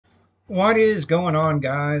What is going on,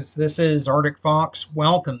 guys? This is Arctic Fox.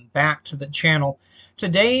 Welcome back to the channel.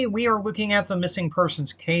 Today we are looking at the missing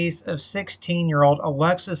persons case of 16-year-old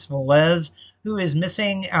Alexis Velez, who is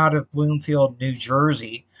missing out of Bloomfield, New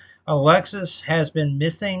Jersey. Alexis has been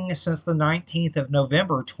missing since the 19th of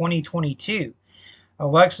November 2022.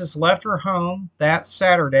 Alexis left her home that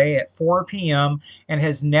Saturday at 4 p.m. and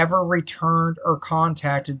has never returned or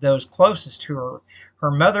contacted those closest to her. Her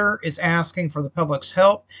mother is asking for the public's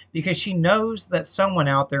help because she knows that someone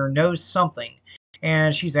out there knows something.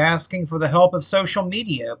 And she's asking for the help of social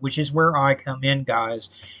media, which is where I come in, guys.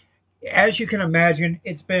 As you can imagine,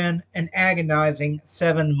 it's been an agonizing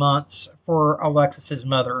 7 months for Alexis's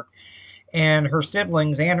mother and her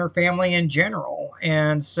siblings and her family in general.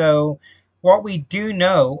 And so, what we do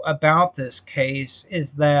know about this case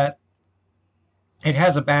is that it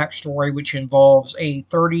has a backstory which involves a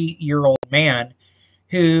 30-year-old man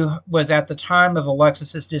who was at the time of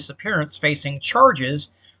Alexis's disappearance facing charges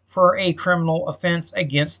for a criminal offense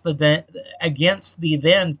against the then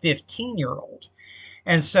 15-year-old.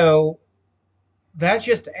 And so that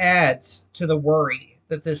just adds to the worry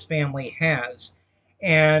that this family has.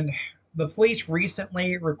 And the police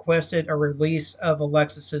recently requested a release of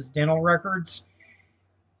Alexis's dental records,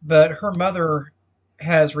 but her mother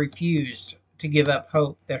has refused to give up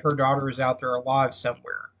hope that her daughter is out there alive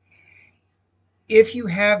somewhere. If you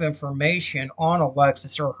have information on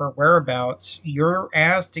Alexis or her whereabouts, you're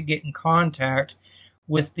asked to get in contact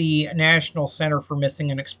with the National Center for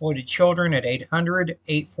Missing and Exploited Children at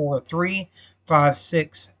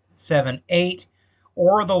 800-843-5678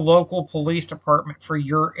 or the local police department for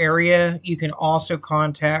your area. You can also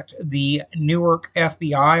contact the Newark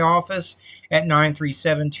FBI office at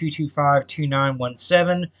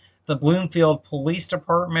 937-225-2917, the Bloomfield Police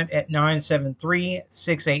Department at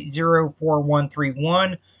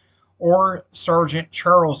 973-680-4131, or Sergeant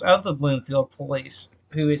Charles of the Bloomfield Police,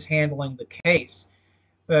 who is handling the case.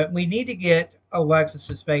 But we need to get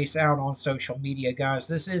Alexis's face out on social media, guys.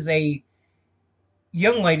 This is a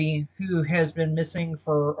young lady who has been missing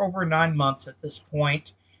for over 9 months at this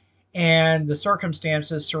point, and the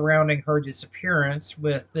circumstances surrounding her disappearance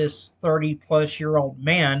with this 30-plus-year-old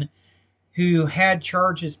man who had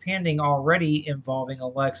charges pending already involving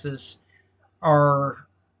Alexis are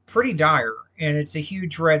pretty dire, and it's a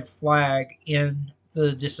huge red flag in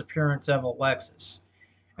the disappearance of Alexis.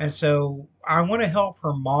 And so I want to help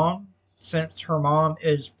her mom, since her mom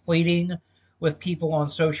is pleading with people on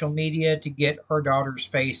social media to get her daughter's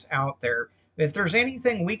face out there. If there's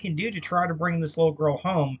anything we can do to try to bring this little girl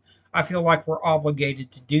home, I feel like we're obligated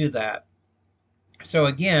to do that. So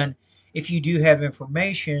again, if you do have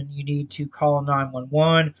information, you need to call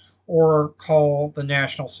 911 or call the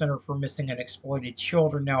National Center for Missing and Exploited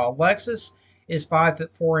Children. Now, Alexis is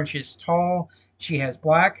 5'4" tall. She has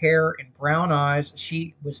black hair and brown eyes.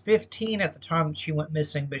 She was 15 at the time that she went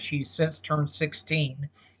missing, but she's since turned 16,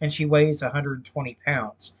 and she weighs 120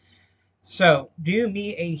 pounds. So, do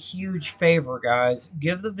me a huge favor, guys.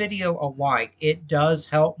 Give the video a like. It does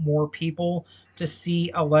help more people to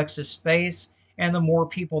see Alexis' face, and the more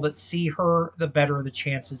people that see her, the better the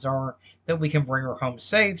chances are that we can bring her home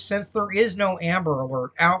safe, since there is no Amber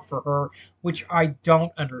Alert out for her, which I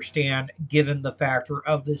don't understand given the factor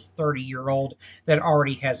of this 30-year-old that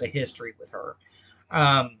already has a history with her.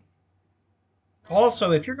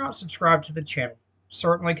 Also, if you're not subscribed to the channel,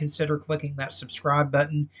 certainly consider clicking that subscribe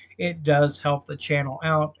button. It does help the channel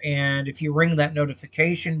out, and if you ring that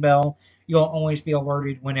notification bell, you'll always be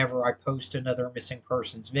alerted whenever I post another missing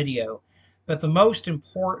persons video. But the most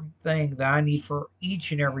important thing that I need for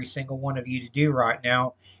each and every single one of you to do right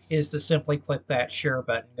now is to simply click that share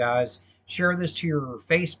button, guys. Share this to your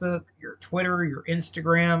Facebook, your Twitter, your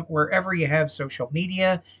Instagram, wherever you have social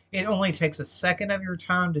media. It only takes a second of your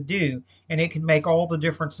time to do, and it can make all the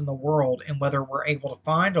difference in the world in whether we're able to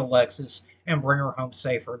find Alexis and bring her home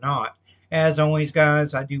safe or not. As always,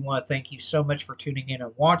 guys, I do want to thank you so much for tuning in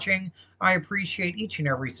and watching. I appreciate each and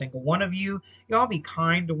every single one of you. Y'all be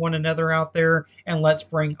kind to one another out there, and let's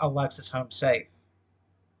bring Alexis home safe.